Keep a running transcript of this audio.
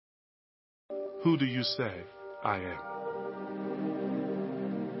Who do you say I am?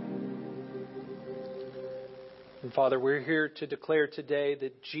 And Father, we're here to declare today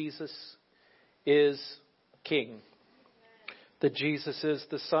that Jesus is King. That Jesus is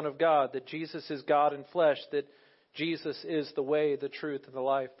the Son of God. That Jesus is God in flesh. That Jesus is the way, the truth, and the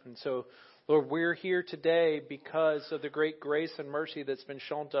life. And so, Lord, we're here today because of the great grace and mercy that's been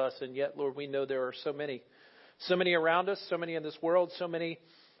shown to us. And yet, Lord, we know there are so many around us, so many in this world, so many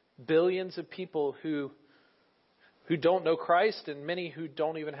billions of people who don't know Christ, and many who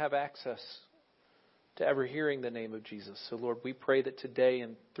don't even have access to ever hearing the name of Jesus. So, Lord, we pray that today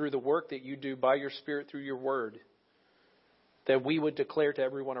and through the work that you do by your Spirit through your word, that we would declare to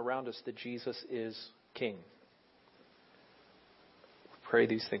everyone around us that Jesus is King. We pray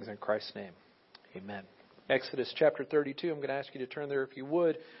these things in Christ's name. Amen. Exodus chapter 32, I'm going to ask you to turn there if you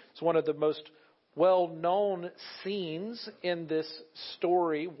would. It's one of the most well-known scenes in this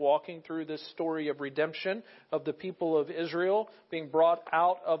story, walking through this story of redemption of the people of Israel being brought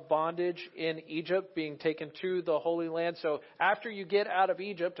out of bondage in Egypt, being taken to the Holy Land. So after you get out of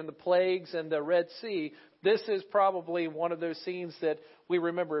Egypt and the plagues and the Red Sea, this is probably one of those scenes that we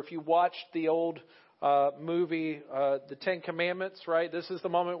remember. If you watched the old movie, The Ten Commandments, right? This is the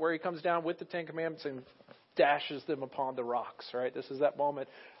moment where he comes down with the Ten Commandments and dashes them upon the rocks, right? This is that moment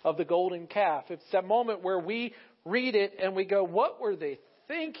of the golden calf. It's that moment where we read it and we go, what were they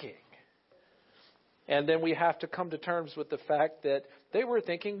thinking? And then we have to come to terms with the fact that they were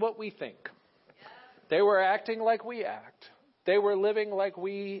thinking what we think. They were acting like we act. They were living like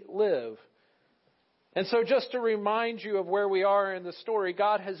we live. And so just to remind you of where we are in the story,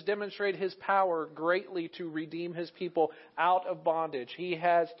 God has demonstrated his power greatly to redeem his people out of bondage. He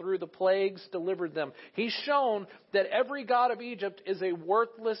has, through the plagues, delivered them. He's shown that every god of Egypt is a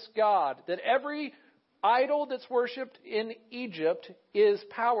worthless god, that every idol that's worshipped in Egypt is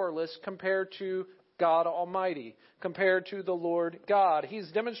powerless compared to God Almighty, compared to the Lord God. He's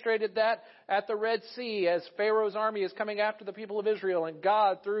demonstrated that at the Red Sea as Pharaoh's army is coming after the people of Israel, and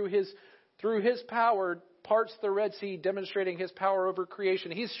God, through his power, parts the Red Sea, demonstrating his power over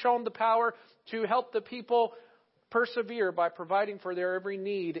creation. He's shown the power to help the people persevere by providing for their every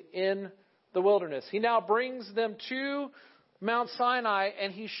need in the wilderness. He now brings them to Mount Sinai,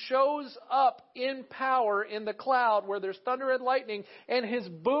 and he shows up in power in the cloud where there's thunder and lightning, and his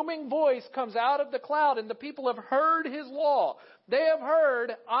booming voice comes out of the cloud, and the people have heard his law. They have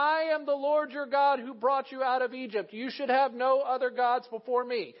heard, I am the Lord your God who brought you out of Egypt. You should have no other gods before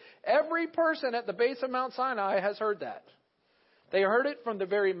me. Every person at the base of Mount Sinai has heard that. They heard it from the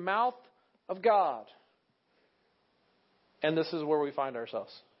very mouth of God. And this is where we find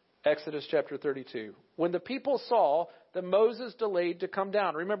ourselves. Exodus chapter 32. When the people saw that Moses delayed to come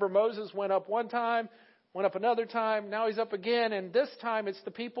down. Remember, Moses went up one time, went up another time, now he's up again, and this time it's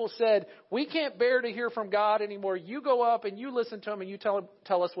the people said, we can't bear to hear from God anymore. You go up and you listen to him and you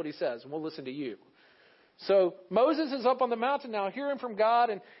tell us what he says, and we'll listen to you. So Moses is up on the mountain now hearing from God,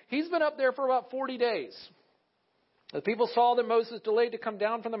 and he's been up there for about 40 days. The people saw that Moses delayed to come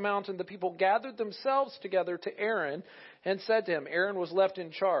down from the mountain. The people gathered themselves together to Aaron and said to him, Aaron was left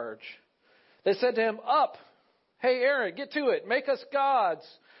in charge. They said to him, up, hey Aaron, get to it. Make us gods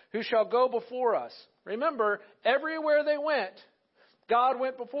who shall go before us. Remember, everywhere they went, God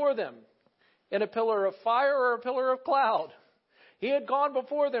went before them in a pillar of fire or a pillar of cloud. He had gone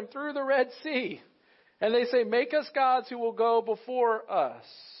before them through the Red Sea. And they say, make us gods who will go before us.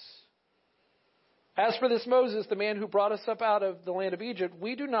 As for this Moses, the man who brought us up out of the land of Egypt,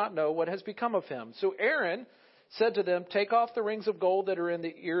 we do not know what has become of him. So Aaron said to them, take off the rings of gold that are in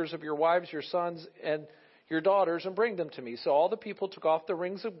the ears of your wives, your sons, and your daughters, and bring them to me. So all the people took off the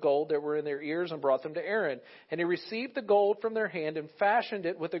rings of gold that were in their ears and brought them to Aaron. And he received the gold from their hand and fashioned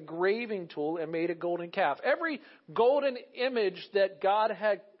it with a graving tool and made a golden calf. Every golden image that God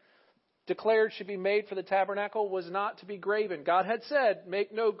had declared should be made for the tabernacle was not to be graven. God had said,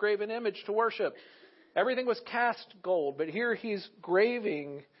 make no graven image to worship. Everything was cast gold, but here he's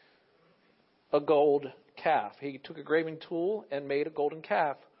graving a gold calf. He took a graving tool and made a golden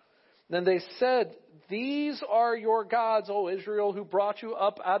calf. Then they said, these are your gods, O Israel, who brought you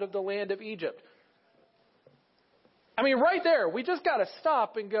up out of the land of Egypt. I mean, right there, we just got to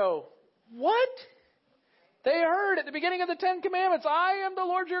stop and go, what? They heard at the beginning of the Ten Commandments, I am the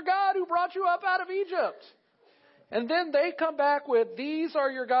Lord your God who brought you up out of Egypt. And then they come back with, these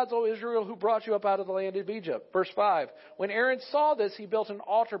are your gods, O Israel, who brought you up out of the land of Egypt. Verse 5, when Aaron saw this, he built an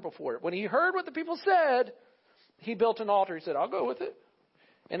altar before it. When he heard what the people said, he built an altar. He said, I'll go with it.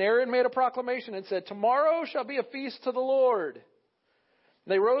 And Aaron made a proclamation and said, tomorrow shall be a feast to the Lord. And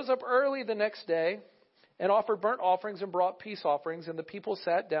they rose up early the next day and offered burnt offerings and brought peace offerings, and the people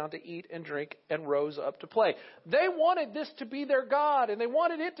sat down to eat and drink and rose up to play. They wanted this to be their God, and they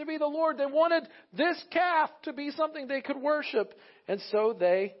wanted it to be the Lord. They wanted this calf to be something they could worship, and so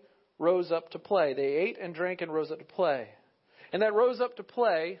they rose up to play. They ate and drank and rose up to play. And that rose up to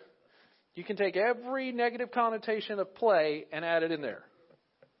play, you can take every negative connotation of play and add it in there.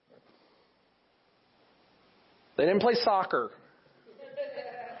 They didn't play soccer.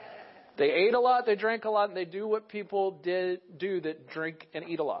 They ate a lot, they drank a lot, and they do what people do that drink and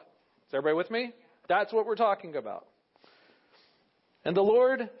eat a lot. Is everybody with me? That's what we're talking about. And the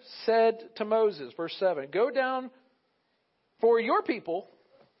Lord said to Moses, verse 7, go down, for your people,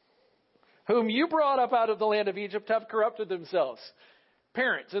 whom you brought up out of the land of Egypt, have corrupted themselves.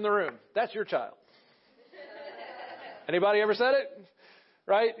 Parents in the room, that's your child. Anybody ever said it?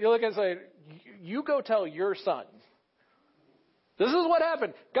 Right? You look and say, you go tell your son. This is what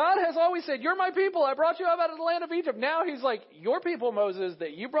happened. God has always said, you're my people. I brought you up out of the land of Egypt. Now he's like, your people, Moses,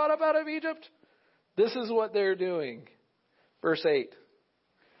 that you brought up out of Egypt, this is what they're doing. Verse 8.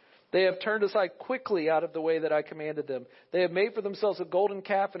 They have turned aside quickly out of the way that I commanded them. They have made for themselves a golden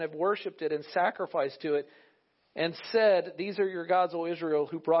calf and have worshipped it and sacrificed to it and said, these are your gods, O Israel,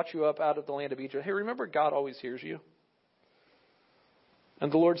 who brought you up out of the land of Egypt. Hey, remember, God always hears you.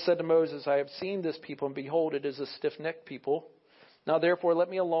 And the Lord said to Moses, I have seen this people, and behold, it is a stiff-necked people. Now therefore let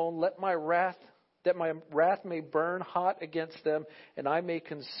me alone, that my wrath may burn hot against them, and I may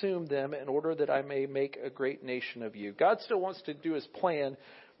consume them, in order that I may make a great nation of you. God still wants to do his plan,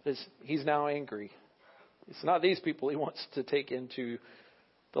 but he's now angry. It's not these people he wants to take into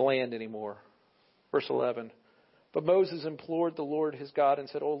the land anymore. Verse 11. But Moses implored the Lord his God and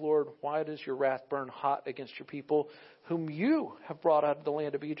said, O Lord, why does your wrath burn hot against your people, whom you have brought out of the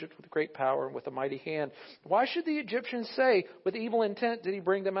land of Egypt with great power and with a mighty hand? Why should the Egyptians say, with evil intent did he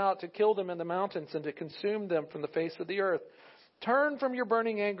bring them out, to kill them in the mountains and to consume them from the face of the earth? Turn from your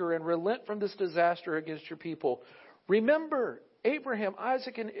burning anger and relent from this disaster against your people. Remember Abraham,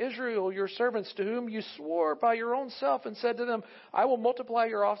 Isaac, and Israel, your servants, to whom you swore by your own self and said to them, I will multiply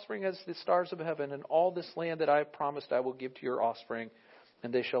your offspring as the stars of heaven, and all this land that I have promised I will give to your offspring,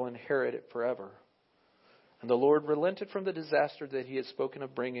 and they shall inherit it forever. And the Lord relented from the disaster that he had spoken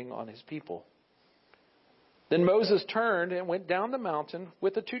of bringing on his people. Then Moses turned and went down the mountain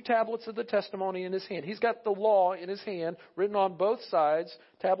with the 2 tablets of the testimony in his hand. He's got the law in his hand, written on both sides,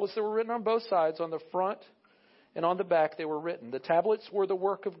 tablets that were written on both sides, on the front and on the back they were written. The tablets were the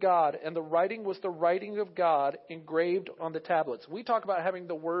work of God, and the writing was the writing of God engraved on the tablets. We talk about having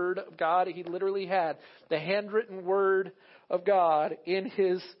the Word of God. He literally had the handwritten Word of God in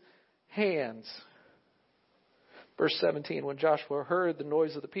his hands. Verse 17, when Joshua heard the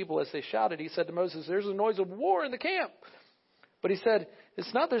noise of the people as they shouted, he said to Moses, there's a noise of war in the camp. But he said,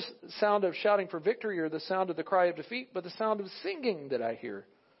 it's not the sound of shouting for victory or the sound of the cry of defeat, but the sound of singing that I hear.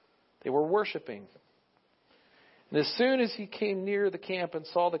 They were worshiping. And as soon as he came near the camp and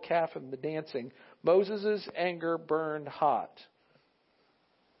saw the calf and the dancing, Moses' anger burned hot.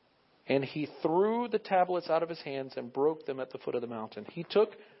 And he threw the tablets out of his hands and broke them at the foot of the mountain. He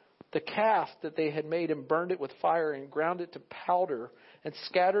took the calf that they had made and burned it with fire and ground it to powder and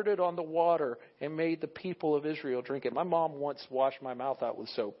scattered it on the water and made the people of Israel drink it. My mom once washed my mouth out with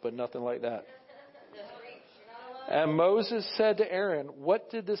soap, but nothing like that. And Moses said to Aaron, what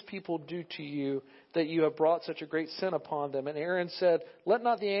did this people do to you that you have brought such a great sin upon them? And Aaron said, let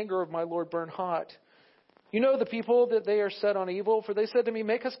not the anger of my Lord burn hot. You know the people that they are set on evil, for they said to me,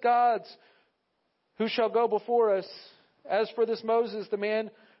 make us gods who shall go before us. As for this Moses, the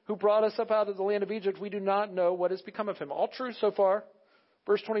man who brought us up out of the land of Egypt, we do not know what has become of him. All true so far.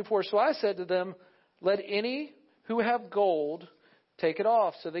 Verse 24, so I said to them, let any who have gold take it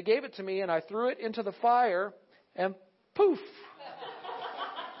off. So they gave it to me, and I threw it into the fire, and poof,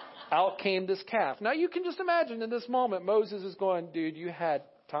 out came this calf. Now you can just imagine in this moment, Moses is going, dude, you had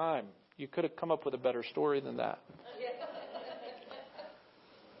time. You could have come up with a better story than that.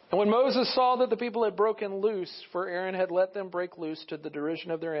 And when Moses saw that the people had broken loose, for Aaron had let them break loose to the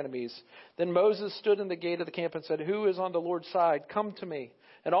derision of their enemies, then Moses stood in the gate of the camp and said, who is on the Lord's side? Come to me.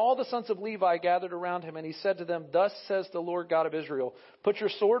 And all the sons of Levi gathered around him, and he said to them, thus says the Lord God of Israel, put your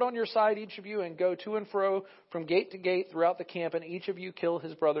sword on your side, each of you, and go to and fro from gate to gate throughout the camp, and each of you kill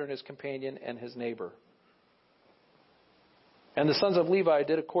his brother and his companion and his neighbor. And the sons of Levi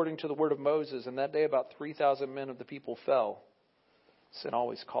did according to the word of Moses, and that day about 3,000 men of the people fell. Sin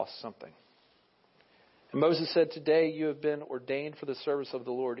always costs something. And Moses said, today you have been ordained for the service of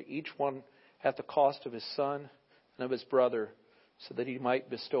the Lord, each one at the cost of his son and of his brother, so that he might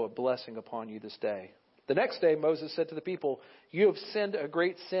bestow a blessing upon you this day. The next day Moses said to the people, "You have sinned a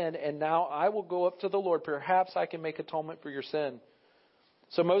great sin, and now I will go up to the Lord. Perhaps I can make atonement for your sin."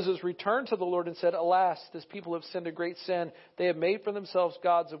 So Moses returned to the Lord and said, "Alas, this people have sinned a great sin. They have made for themselves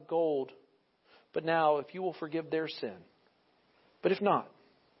gods of gold. But now, if you will forgive their sin, but if not,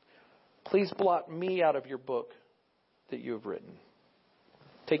 please blot me out of your book that you have written.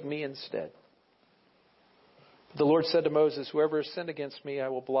 Take me instead." The Lord said to Moses, "Whoever has sinned against me, I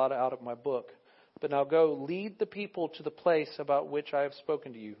will blot out of my book. But now go, lead the people to the place about which I have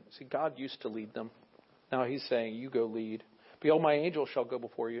spoken to you." See, God used to lead them. Now he's saying, you go lead. "Behold, my angel shall go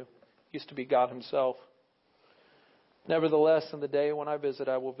before you." Used to be God himself. "Nevertheless, in the day when I visit,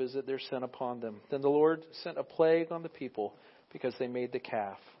 I will visit their sin upon them." Then the Lord sent a plague on the people because they made the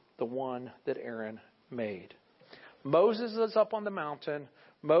calf, the one that Aaron made. Moses is up on the mountain.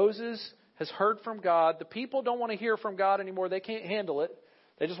 Moses has heard from God. The people don't want to hear from God anymore. They can't handle it.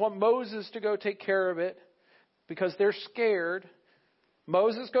 They just want Moses to go take care of it because they're scared.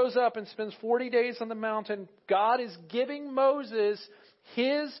 Moses goes up and spends 40 days on the mountain. God is giving Moses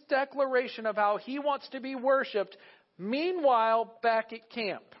his declaration of how he wants to be worshipped. Meanwhile, back at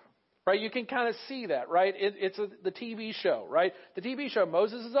camp, right? You can kind of see that, right? It's the TV show, right? The TV show,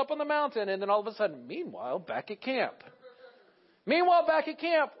 Moses is up on the mountain, and then all of a sudden, meanwhile, back at camp. Meanwhile, back at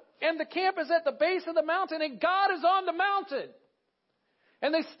camp, and the camp is at the base of the mountain, and God is on the mountain.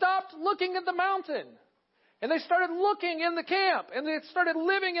 And they stopped looking at the mountain. And they started looking in the camp. And they started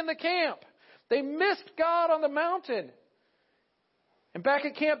living in the camp. They missed God on the mountain. And back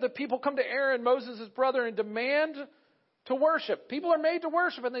at camp, the people come to Aaron, Moses' brother, and demand to worship. People are made to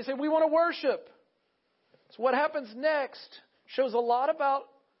worship, and they say, "We want to worship." So what happens next shows a lot about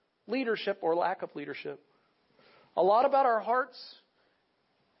leadership or lack of leadership. A lot about our hearts.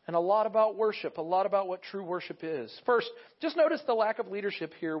 And a lot about worship, a lot about what true worship is. First, just notice the lack of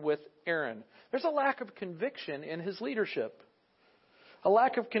leadership here with Aaron. There's a lack of conviction in his leadership. A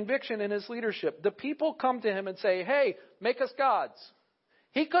lack of conviction in his leadership. The people come to him and say, "Hey, make us gods."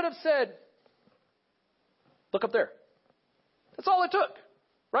 He could have said, "Look up there." That's all it took,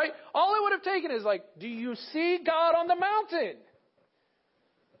 right? All it would have taken is like, "Do you see God on the mountain?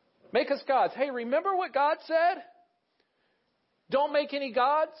 Make us gods." Hey, remember what God said? Don't make any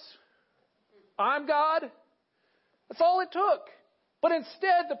gods. I'm God. That's all it took. But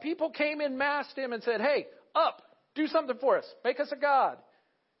instead, the people came in mass to him and said, "Hey, up, do something for us. Make us a god."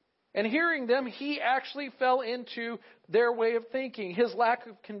 And hearing them, he actually fell into their way of thinking. His lack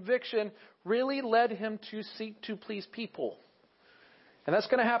of conviction really led him to seek to please people. And that's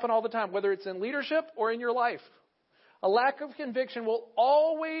going to happen all the time, whether it's in leadership or in your life. A lack of conviction will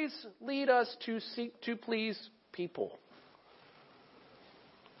always lead us to seek to please people.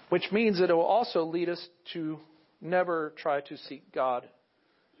 Which means that it will also lead us to never try to seek God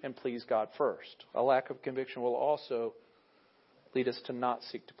and please God first. A lack of conviction will also lead us to not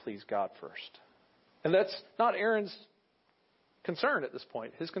seek to please God first. And that's not Aaron's concern at this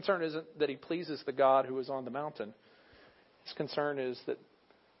point. His concern isn't that he pleases the God who is on the mountain. His concern is that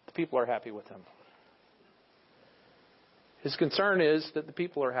the people are happy with him. His concern is that the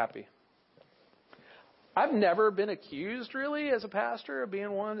people are happy. I've never been accused, really, as a pastor, of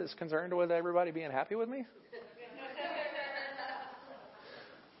being one that's concerned with everybody being happy with me.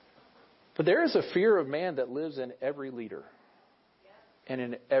 But there is a fear of man that lives in every leader and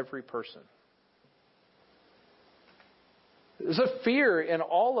in every person. There's a fear in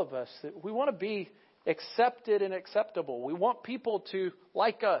all of us that we want to be accepted and acceptable. We want people to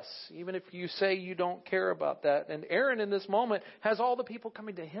like us, even if you say you don't care about that. And Aaron, in this moment, has all the people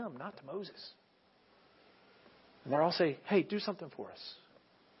coming to him, not to Moses. And they're all saying, "Hey, do something for us."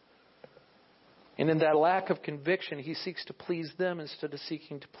 And in that lack of conviction, he seeks to please them instead of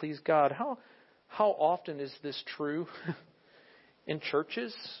seeking to please God. How often is this true in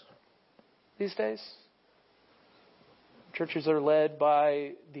churches these days? Churches are led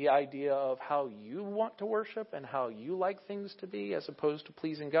by the idea of how you want to worship and how you like things to be as opposed to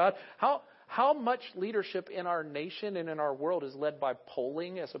pleasing God. How much leadership in our nation and in our world is led by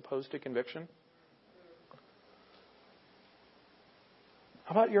polling as opposed to conviction?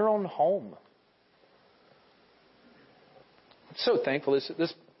 How about your own home? I'm so thankful.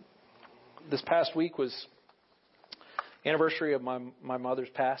 This past week was anniversary of my mother's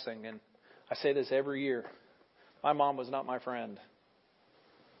passing, and I say this every year. My mom was not my friend.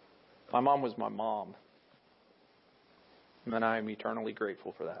 My mom was my mom. And I am eternally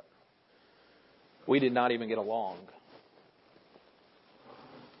grateful for that. We did not even get along.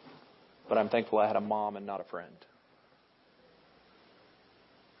 But I'm thankful I had a mom and not a friend.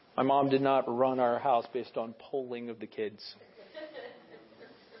 My mom did not run our house based on polling of the kids.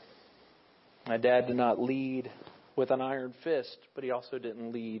 My dad did not lead with an iron fist, but he also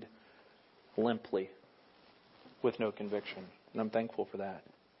didn't lead limply with no conviction. And I'm thankful for that.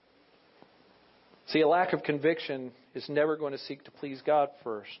 See, a lack of conviction is never going to seek to please God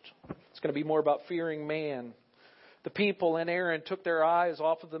first. It's going to be more about fearing man. The people and Aaron took their eyes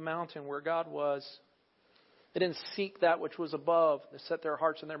off of the mountain where God was. They didn't seek that which was above. They set their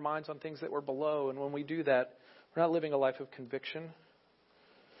hearts and their minds on things that were below. And when we do that, we're not living a life of conviction.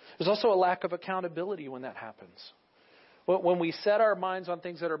 There's also a lack of accountability when that happens. When we set our minds on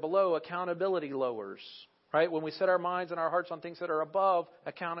things that are below, accountability lowers. Right? When we set our minds and our hearts on things that are above,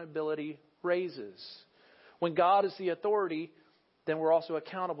 accountability raises. When God is the authority, then we're also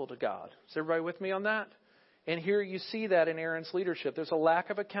accountable to God. Is everybody with me on that? And here you see that in Aaron's leadership. There's a lack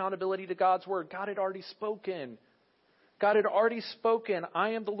of accountability to God's word. God had already spoken. God had already spoken, I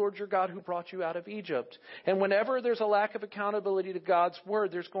am the Lord your God who brought you out of Egypt. And whenever there's a lack of accountability to God's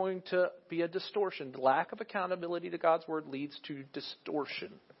word, there's going to be a distortion. The lack of accountability to God's word leads to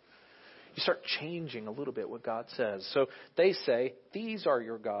distortion. You start changing a little bit what God says. So they say, these are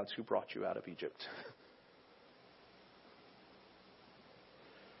your gods who brought you out of Egypt.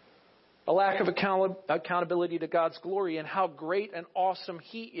 A lack of accountability to God's glory and how great and awesome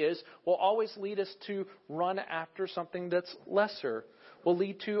He is will always lead us to run after something that's lesser. Will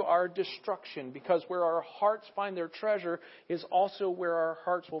lead to our destruction, because where our hearts find their treasure is also where our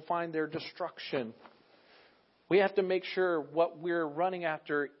hearts will find their destruction. We have to make sure what we're running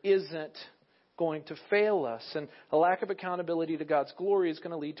after isn't going to fail us. And a lack of accountability to God's glory is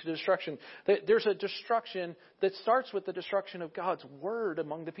going to lead to destruction. There's a destruction that starts with the destruction of God's word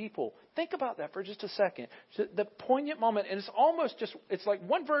among the people. Think about that for just a second. The poignant moment, and it's like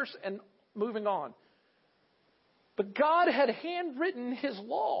one verse and moving on. But God had handwritten His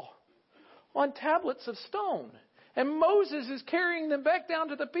law on tablets of stone. And Moses is carrying them back down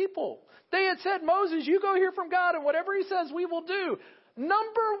to the people. They had said, Moses, you go hear from God, and whatever He says, we will do.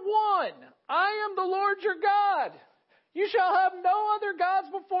 Number one, I am the Lord your God. You shall have no other gods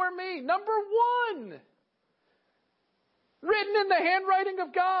before me. Number one, written in the handwriting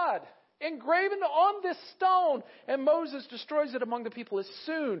of God, engraven on this stone. And Moses destroys it among the people as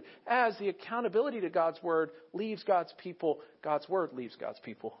soon as the accountability to God's word leaves God's people. God's word leaves God's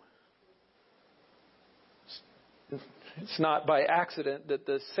people. It's not by accident that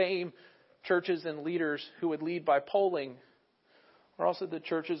the same churches and leaders who would lead by polling are also the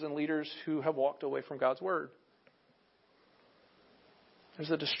churches and leaders who have walked away from God's word.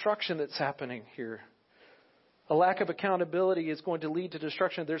 There's a destruction that's happening here. A lack of accountability is going to lead to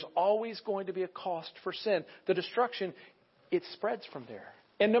destruction. There's always going to be a cost for sin. The destruction, it spreads from there.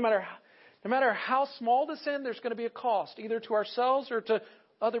 And no matter how small the sin, there's going to be a cost, either to ourselves or to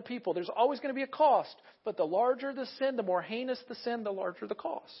other people. There's always going to be a cost. But the larger the sin, the more heinous the sin, the larger the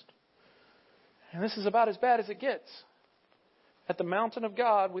cost. And this is about as bad as it gets. At the mountain of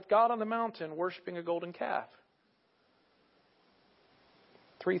God, with God on the mountain, worshiping a golden calf.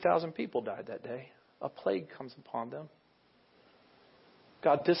 3,000 people died that day. A plague comes upon them.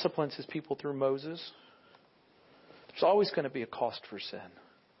 God disciplines His people through Moses. There's always going to be a cost for sin.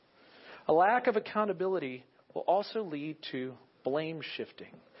 A lack of accountability will also lead to blame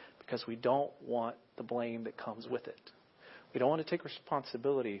shifting, because we don't want the blame that comes with it. We don't want to take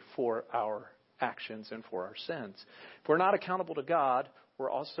responsibility for our actions and for our sins. If we're not accountable to God,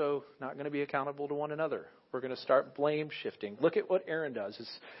 we're also not going to be accountable to one another. We're going to start blame shifting. Look at what Aaron does.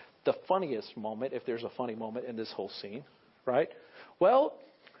 It's the funniest moment, if there's a funny moment in this whole scene, right? Well,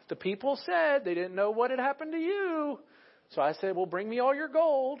 the people said they didn't know what had happened to you. So I said, well, bring me all your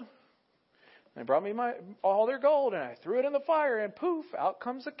gold. And they brought me all their gold, and I threw it in the fire, and poof, out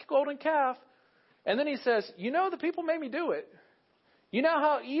comes the golden calf. And then he says, the people made me do it. You know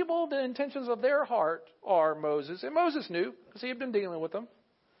how evil the intentions of their heart are, Moses. And Moses knew, because he had been dealing with them.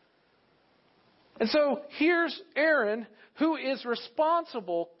 And so here's Aaron, who is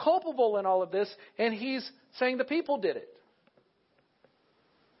responsible, culpable in all of this, and he's saying the people did it.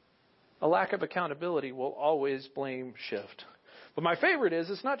 A lack of accountability will always blame shift. But my favorite is,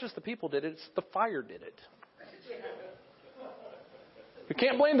 it's not just the people did it, it's the fire did it. You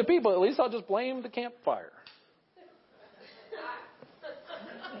can't blame the people, at least I'll just blame the campfire.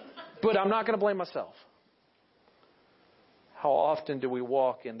 But I'm not going to blame myself. How often do we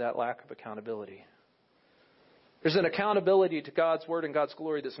walk in that lack of accountability? There's an accountability to God's word and God's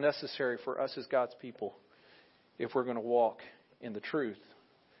glory that's necessary for us as God's people if we're going to walk in the truth.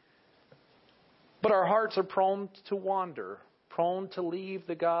 But our hearts are prone to wander, prone to leave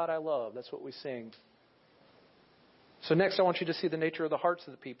the God I love. That's what we sing. So next I want you to see the nature of the hearts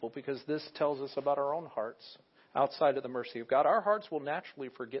of the people, because this tells us about our own hearts outside of the mercy of God. Our hearts will naturally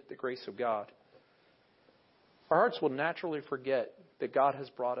forget the grace of God. our hearts will naturally forget that God has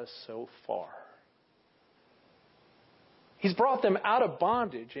brought us so far. He's brought them out of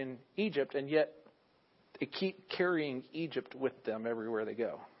bondage in Egypt, and yet they keep carrying Egypt with them everywhere they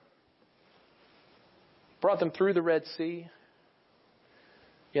go. Brought them through the Red Sea,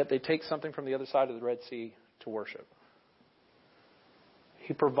 yet they take something from the other side of the Red Sea to worship.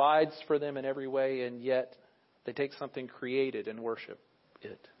 He provides for them in every way, and yet they take something created and worship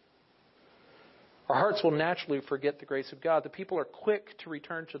it. Our hearts will naturally forget the grace of God. The people are quick to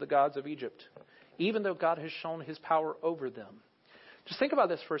return to the gods of Egypt, even though God has shown His power over them. Just think about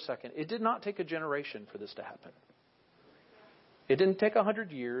this for a second. It did not take a generation for this to happen. It didn't take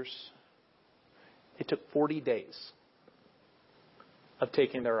 100 years. It took 40 days of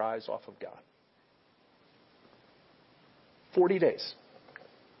taking their eyes off of God. 40 days.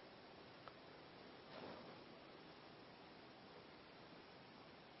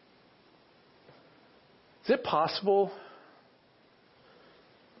 Is it possible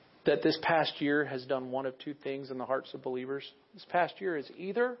that this past year has done one of two things in the hearts of believers? This past year has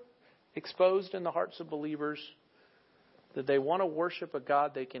either exposed in the hearts of believers that they want to worship a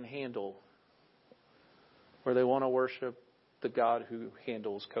God they can handle, or they want to worship the God who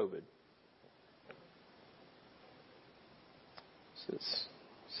handles COVID. It's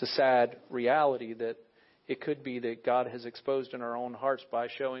a sad reality that it could be that God has exposed in our own hearts by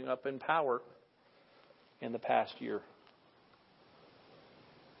showing up in power in the past year.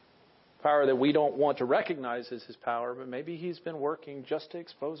 Power that we don't want to recognize as His power, but maybe He's been working just to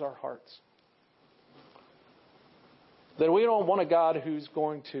expose our hearts. That we don't want a God who's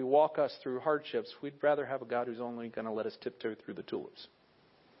going to walk us through hardships. We'd rather have a God who's only going to let us tiptoe through the tulips.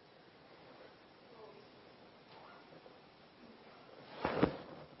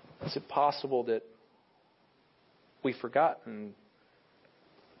 Is it possible that we've forgotten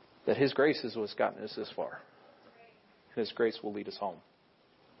that His grace is what's gotten us this far? And His grace will lead us home.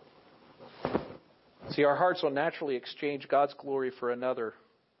 See, our hearts will naturally exchange God's glory for another.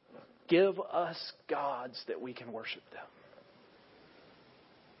 Give us gods that we can worship them.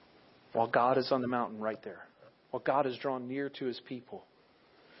 While God is on the mountain right there. While God is drawn near to His people.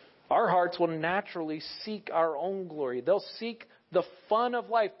 Our hearts will naturally seek our own glory. They'll seek the fun of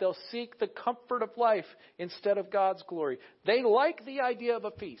life. They'll seek the comfort of life instead of God's glory. They like the idea of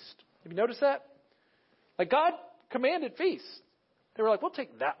a feast. Have you noticed that? Like God commanded feasts. They were like, we'll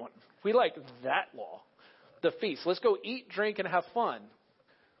take that one. We like that law. The feast. Let's go eat, drink, and have fun.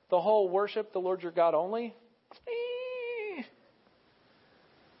 The whole worship the Lord your God only.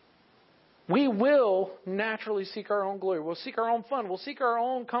 We will naturally seek our own glory. We'll seek our own fun. We'll seek our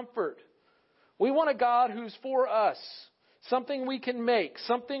own comfort. We want a God who's for us. Something we can make.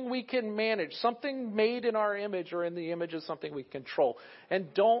 Something we can manage. Something made in our image or in the image of something we control.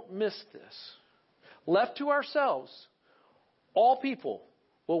 And don't miss this. Left to ourselves, all people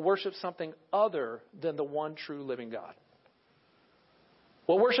will worship something other than the one true living God.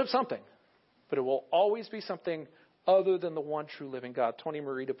 We'll worship something, but it will always be something other than the one true living God. Tony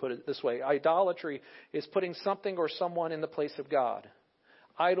Merida put it this way. Idolatry is putting something or someone in the place of God.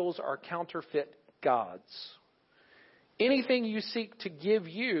 Idols are counterfeit gods. Anything you seek to give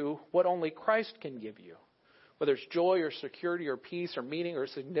you what only Christ can give you, whether it's joy or security or peace or meaning or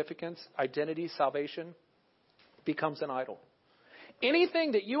significance, identity, salvation, becomes an idol.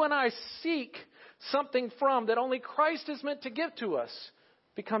 Anything that you and I seek something from that only Christ is meant to give to us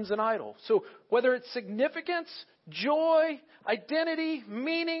becomes an idol. So whether it's significance, joy, identity,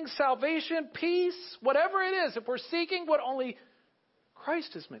 meaning, salvation, peace, whatever it is, if we're seeking what only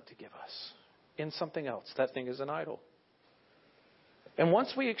Christ is meant to give us in something else, that thing is an idol. And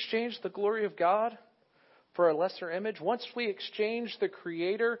once we exchange the glory of God for a lesser image, once we exchange the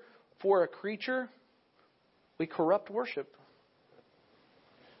Creator for a creature, we corrupt worship.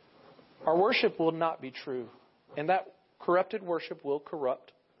 Our worship will not be true, and that corrupted worship will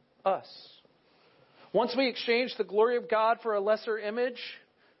corrupt us. Once we exchange the glory of God for a lesser image,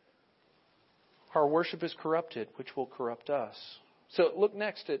 our worship is corrupted, which will corrupt us. So look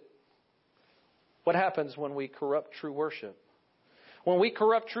next at what happens when we corrupt true worship. When we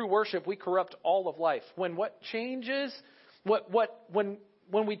corrupt true worship, we corrupt all of life. When we change what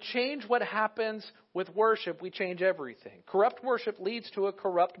happens with worship, we change everything. Corrupt worship leads to a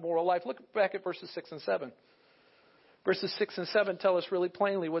corrupt moral life. Look back at verses 6 and 7. Verses 6 and 7 tell us really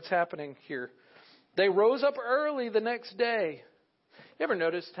plainly what's happening here. They rose up early the next day. You ever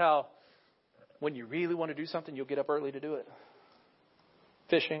noticed how when you really want to do something, you'll get up early to do it?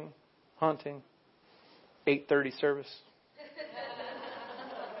 Fishing, hunting, 8:30 service.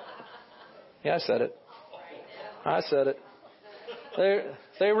 Yeah, I said it.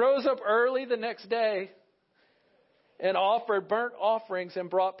 They rose up early the next day and offered burnt offerings and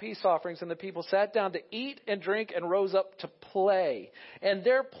brought peace offerings. And the people sat down to eat and drink and rose up to play. And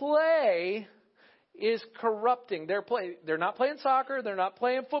their play is corrupting. They're not playing soccer. They're not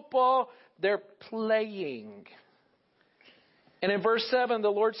playing football. They're playing. And in verse 7, the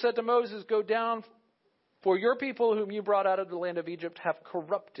Lord said to Moses, "Go down, for your people whom you brought out of the land of Egypt have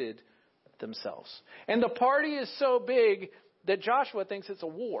corrupted themselves." And the party is so big that Joshua thinks it's a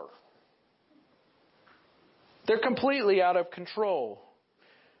war. They're completely out of control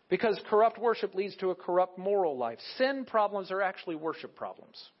because corrupt worship leads to a corrupt moral life. Sin problems are actually worship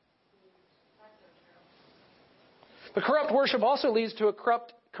problems. But corrupt worship also leads to a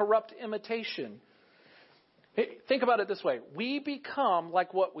corrupt imitation. Think about it this way. We become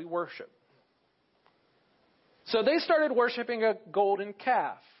like what we worship. So they started worshiping a golden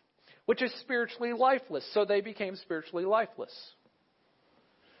calf, which is spiritually lifeless. So they became spiritually lifeless.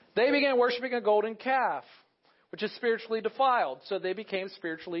 They began worshiping a golden calf, which is spiritually defiled. So they became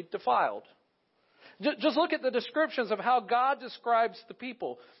spiritually defiled. Just look at the descriptions of how God describes the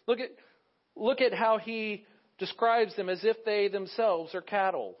people. Look at how He describes them as if they themselves are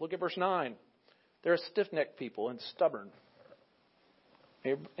cattle. Look at verse 9. They're a stiff-necked people and stubborn.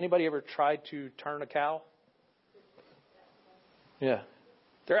 Anybody ever tried to turn a cow? Yeah.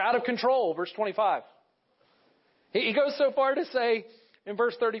 They're out of control, verse 25. He goes so far to say in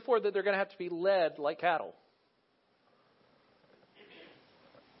verse 34 that they're going to have to be led like cattle.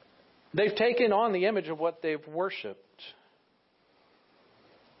 They've taken on the image of what they've worshipped.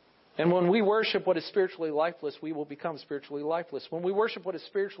 And when we worship what is spiritually lifeless, we will become spiritually lifeless. When we worship what is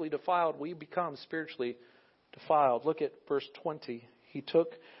spiritually defiled, we become spiritually defiled. Look at verse 20. He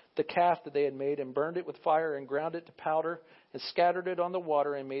took the calf that they had made and burned it with fire and ground it to powder and scattered it on the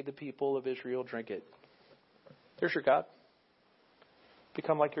water and made the people of Israel drink it. There's your God.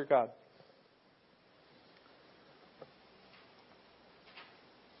 Become like your God.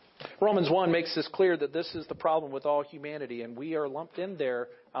 Romans 1 makes this clear that this is the problem with all humanity, and we are lumped in there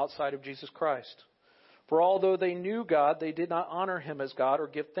outside of Jesus Christ. For although they knew God, they did not honor Him as God or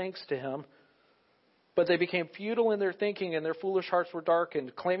give thanks to Him, but they became futile in their thinking, and their foolish hearts were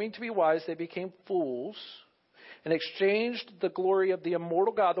darkened. Claiming to be wise, they became fools and exchanged the glory of the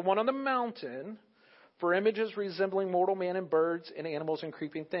immortal God, the one on the mountain, for images resembling mortal man and birds and animals and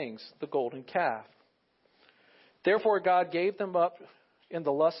creeping things, the golden calf. Therefore God gave them up in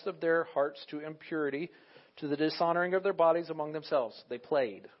the lust of their hearts to impurity, to the dishonoring of their bodies among themselves. They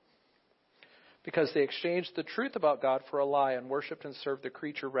played. Because they exchanged the truth about God for a lie and worshipped and served the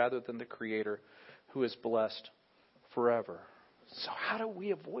creature rather than the Creator, who is blessed forever. So how do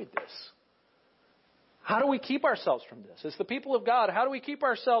we avoid this? How do we keep ourselves from this? As the people of God, how do we keep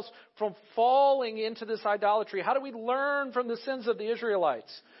ourselves from falling into this idolatry? How do we learn from the sins of the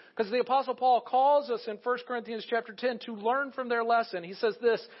Israelites? Because the Apostle Paul calls us in 1 Corinthians chapter 10 to learn from their lesson. He says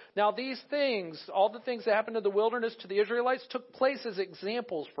this, "Now these things, all the things that happened in the wilderness to the Israelites, took place as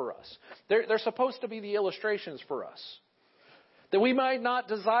examples for us." They're supposed to be the illustrations for us. That we might not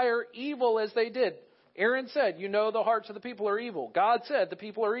desire evil as they did. Aaron said, "You know the hearts of the people are evil." God said, "The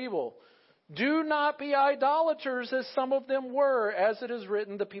people are evil." "Do not be idolaters as some of them were. As it is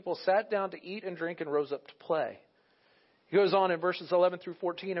written, the people sat down to eat and drink and rose up to play." He goes on in verses 11 through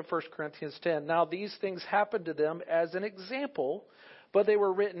 14 of 1 Corinthians 10. "Now these things happened to them as an example, but they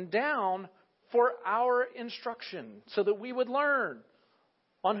were written down for our instruction, so that we would learn,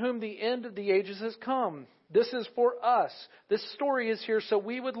 on whom the end of the ages has come. This is for us. This story is here so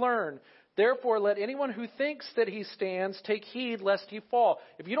we would learn. Therefore, let anyone who thinks that he stands take heed lest he fall."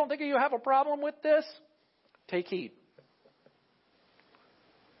 If you don't think you have a problem with this, take heed.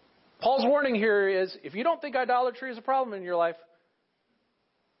 Paul's warning here is, if you don't think idolatry is a problem in your life,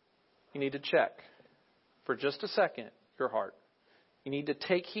 you need to check for just a second your heart. You need to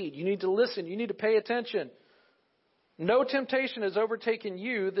take heed. You need to listen. You need to pay attention. No temptation has overtaken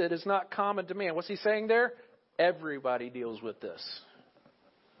you that is not common to man. What's he saying there? Everybody deals with this.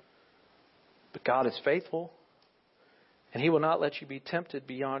 But God is faithful, and He will not let you be tempted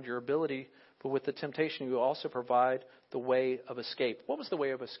beyond your ability, but with the temptation He will also provide the way of escape. What was the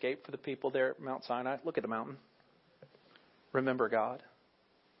way of escape for the people there at Mount Sinai? Look at the mountain. Remember God.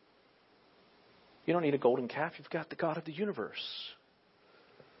 You don't need a golden calf. You've got the God of the universe.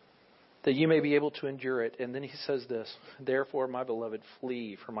 That you may be able to endure it. And then He says this, "Therefore, my beloved,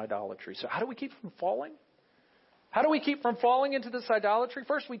 flee from idolatry." So how do we keep from falling? How do we keep from falling into this idolatry?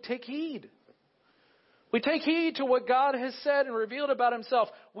 First, we take heed. We take heed to what God has said and revealed about Himself.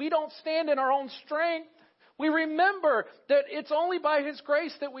 We don't stand in our own strength. We remember that it's only by His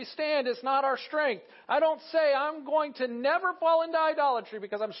grace that we stand. It's not our strength. I don't say I'm going to never fall into idolatry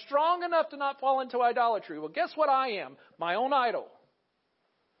because I'm strong enough to not fall into idolatry. Well, guess what I am? My own idol.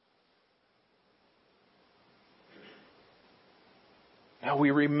 Now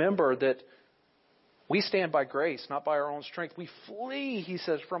we remember that we stand by grace, not by our own strength. We flee, he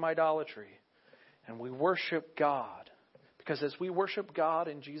says, from idolatry. And we worship God. Because as we worship God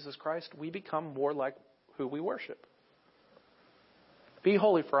in Jesus Christ, we become more like who we worship. Be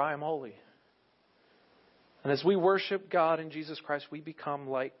holy, for I am holy. And as we worship God in Jesus Christ, we become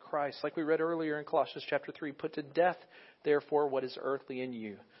like Christ. Like we read earlier in Colossians chapter 3, put to death, therefore, what is earthly in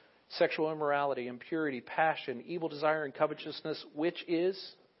you. Sexual immorality, impurity, passion, evil desire, and covetousness, which is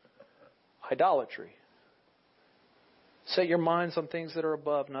idolatry. Set your minds on things that are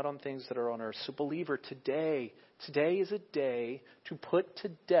above, not on things that are on earth. So believer, today is a day to put to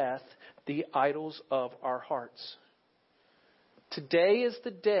death the idols of our hearts. Today is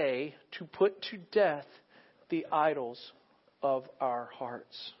the day to put to death the idols of our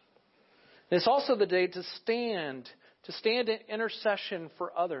hearts. And it's also the day to stand in intercession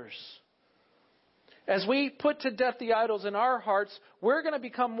for others. As we put to death the idols in our hearts, we're going to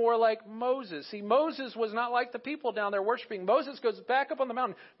become more like Moses. See, Moses was not like the people down there worshiping. Moses goes back up on the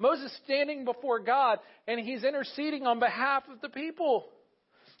mountain. Moses standing before God, and he's interceding on behalf of the people.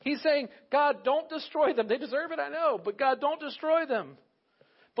 He's saying, God, don't destroy them. They deserve it, I know, but God, don't destroy them.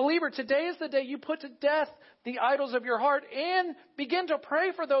 Believer, today is the day you put to death the idols of your heart and begin to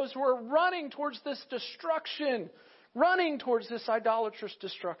pray for those who are running towards this destruction, running towards this idolatrous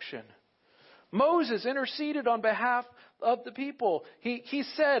destruction. Moses interceded on behalf of the people. He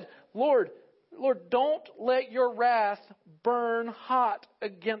said, Lord, don't let your wrath burn hot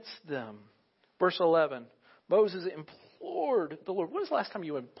against them. Verse 11, Moses implored the Lord. When was the last time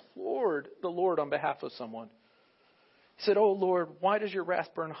you implored the Lord on behalf of someone? He said, Oh Lord, why does your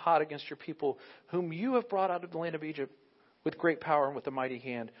wrath burn hot against your people, whom you have brought out of the land of Egypt with great power and with a mighty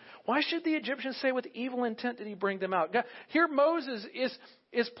hand? Why should the Egyptians say with evil intent did he bring them out? God, here Moses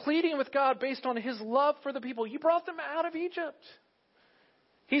is pleading with God based on his love for the people. He brought them out of Egypt.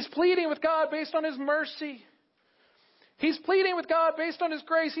 He's pleading with God based on his mercy. He's pleading with God based on his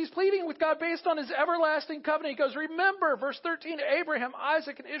grace. He's pleading with God based on his everlasting covenant. He goes, remember, verse 13, Abraham,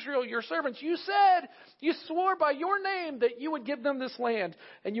 Isaac, and Israel, your servants, you swore by your name that you would give them this land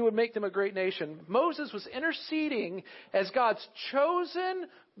and you would make them a great nation. Moses was interceding as God's chosen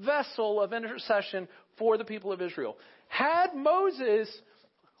vessel of intercession for the people of Israel. Had Moses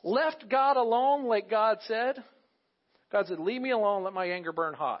left God alone like God said, God said, leave me alone, let my anger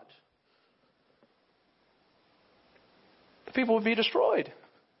burn hot. The people would be destroyed.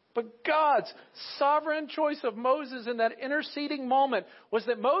 But God's sovereign choice of Moses in that interceding moment was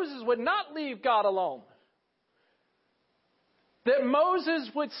that Moses would not leave God alone. That Moses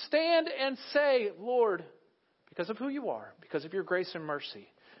would stand and say, Lord, because of who you are, because of your grace and mercy,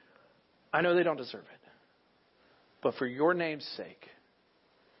 I know they don't deserve it. But for your name's sake,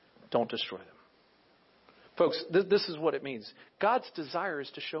 don't destroy them. Folks, this is what it means. God's desire is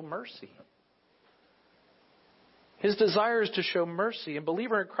to show mercy. His desire is to show mercy. And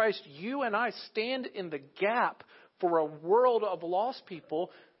believer in Christ, you and I stand in the gap for a world of lost people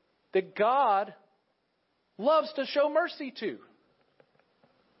that God loves to show mercy to.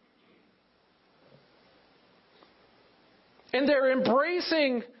 And they're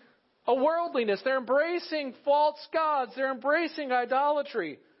embracing a worldliness. They're embracing false gods. They're embracing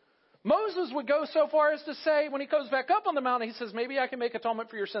idolatry. Moses would go so far as to say, when he goes back up on the mountain, he says, maybe I can make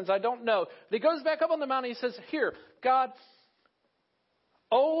atonement for your sins. I don't know. But he goes back up on the mountain, he says, here, God,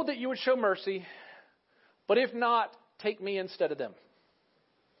 oh, that you would show mercy, but if not, take me instead of them.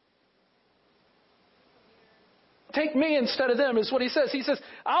 Take me instead of them is what he says. He says,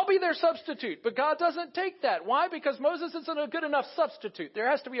 I'll be their substitute. But God doesn't take that. Why? Because Moses isn't a good enough substitute.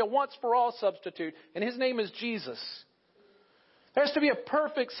 There has to be a once-for-all substitute, and his name is Jesus. There has to be a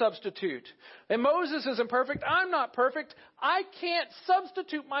perfect substitute. And Moses isn't perfect. I'm not perfect. I can't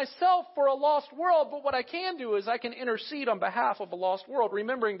substitute myself for a lost world. But what I can do is I can intercede on behalf of a lost world,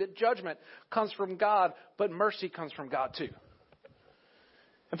 remembering that judgment comes from God, but mercy comes from God too.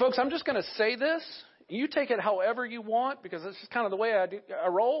 And folks, I'm just going to say this. You take it however you want, because this is kind of the way I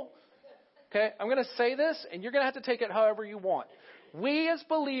roll. Okay? I'm going to say this, and you're going to have to take it however you want. We as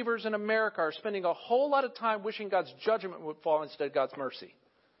believers in America are spending a whole lot of time wishing God's judgment would fall instead of God's mercy.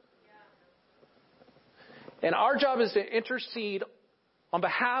 And our job is to intercede on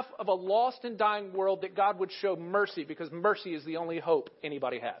behalf of a lost and dying world that God would show mercy, because mercy is the only hope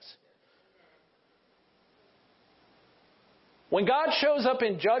anybody has. When God shows up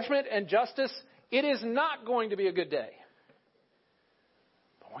in judgment and justice, it is not going to be a good day.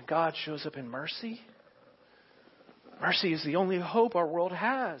 But when God shows up in mercy, mercy is the only hope our world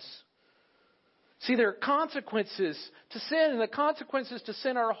has. See, there are consequences to sin, and the consequences to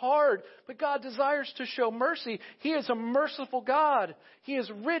sin are hard, but God desires to show mercy. He is a merciful God. He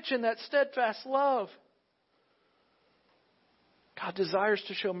is rich in that steadfast love. God desires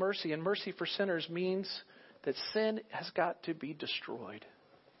to show mercy, and mercy for sinners means that sin has got to be destroyed.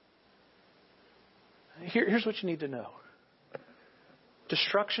 Here's what you need to know.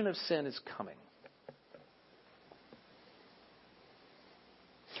 Destruction of sin is coming.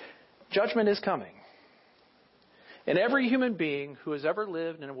 Judgment is coming. And every human being who has ever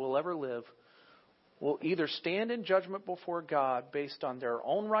lived and will ever live will either stand in judgment before God based on their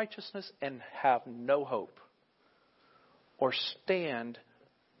own righteousness and have no hope, or stand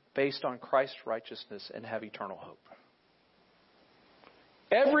based on Christ's righteousness and have eternal hope.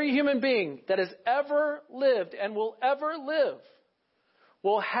 Every human being that has ever lived and will ever live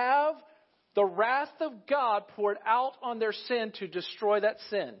will have the wrath of God poured out on their sin to destroy that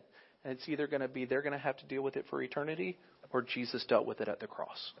sin. And it's either going to be they're going to have to deal with it for eternity, or Jesus dealt with it at the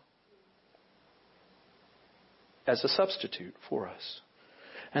cross as a substitute for us.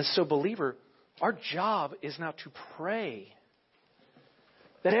 And so, believer, our job is now to pray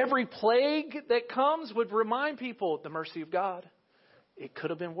that every plague that comes would remind people the mercy of God. It could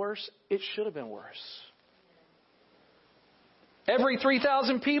have been worse. It should have been worse. Every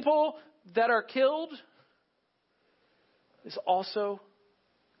 3,000 people that are killed is also,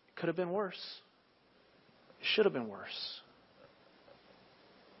 it could have been worse. It should have been worse.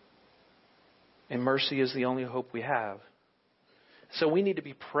 And mercy is the only hope we have. So we need to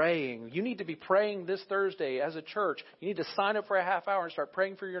be praying. You need to be praying this Thursday as a church. You need to sign up for a half hour and start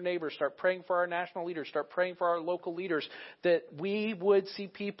praying for your neighbors. Start praying for our national leaders. Start praying for our local leaders. That we would see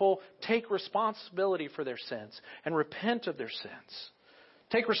people take responsibility for their sins and repent of their sins.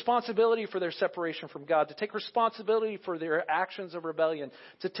 Take responsibility for their separation from God. To take responsibility for their actions of rebellion.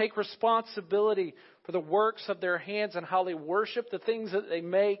 To take responsibility for the works of their hands and how they worship the things that they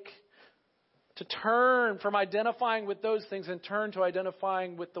make. To turn from identifying with those things and turn to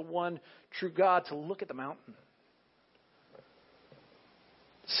identifying with the one true God. To look at the mountain.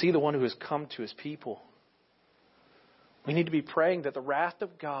 See the one who has come to his people. We need to be praying that the wrath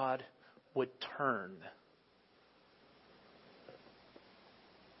of God would turn.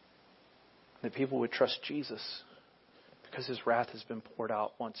 That people would trust Jesus because his wrath has been poured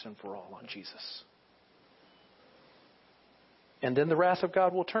out once and for all on Jesus. And then the wrath of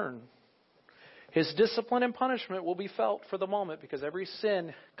God will turn. His discipline and punishment will be felt for the moment because every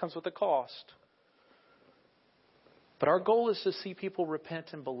sin comes with a cost. But our goal is to see people repent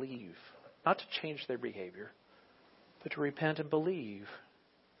and believe. Not to change their behavior, but to repent and believe.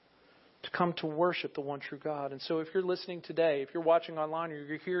 To come to worship the one true God. And so if you're listening today, if you're watching online or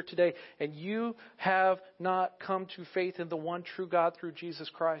you're here today and you have not come to faith in the one true God through Jesus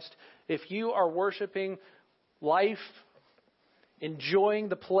Christ, if you are worshiping life, enjoying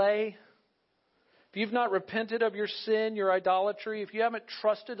the play, if you've not repented of your sin, your idolatry, if you haven't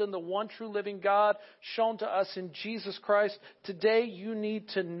trusted in the one true living God shown to us in Jesus Christ, today you need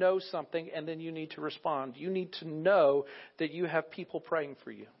to know something and then you need to respond. You need to know that you have people praying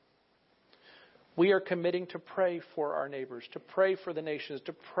for you. We are committing to pray for our neighbors, to pray for the nations,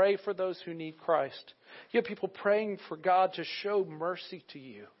 to pray for those who need Christ. You have people praying for God to show mercy to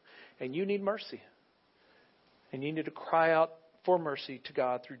you. And you need mercy. And you need to cry out for mercy to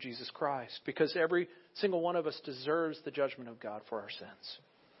God through Jesus Christ. Because every single one of us deserves the judgment of God for our sins.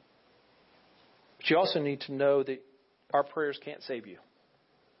 But you also need to know that our prayers can't save you.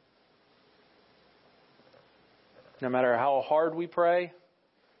 No matter how hard we pray,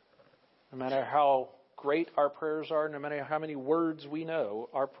 no matter how great our prayers are, no matter how many words we know,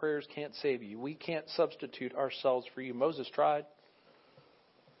 our prayers can't save you. We can't substitute ourselves for you. Moses tried.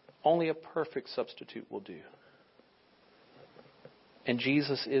 Only a perfect substitute will do. And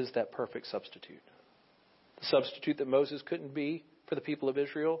Jesus is that perfect substitute. The substitute that Moses couldn't be for the people of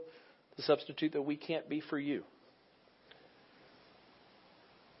Israel. The substitute that we can't be for you.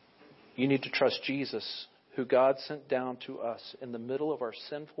 You need to trust Jesus, who God sent down to us in the middle of our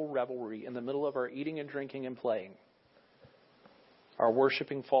sinful revelry, in the middle of our eating and drinking and playing, our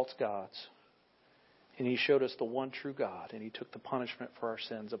worshiping false gods. And he showed us the one true God, and he took the punishment for our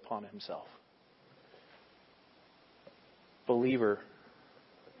sins upon himself. Believer,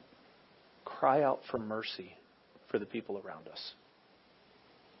 cry out for mercy for the people around us.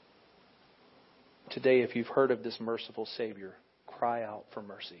 Today, if you've heard of this merciful Savior, cry out for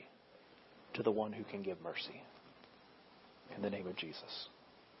mercy to the one who can give mercy. In the name of Jesus.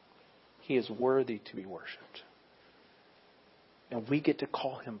 He is worthy to be worshipped. And we get to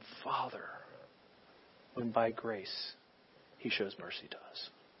call Him Father when by grace He shows mercy to us.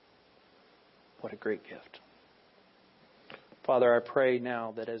 What a great gift. Father, I pray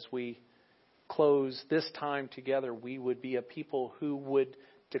now that as we close this time together, we would be a people who would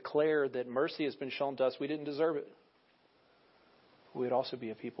declare that mercy has been shown to us. We didn't deserve it. We would also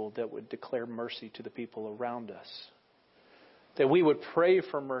be a people that would declare mercy to the people around us. That we would pray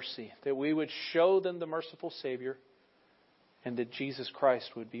for mercy. That we would show them the merciful Savior. And that Jesus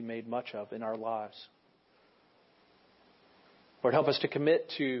Christ would be made much of in our lives. Lord, help us to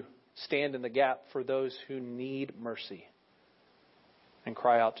commit to stand in the gap for those who need mercy. And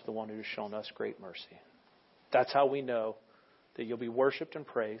cry out to the one who has shown us great mercy. That's how we know that you'll be worshipped and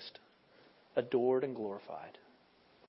praised, adored and glorified.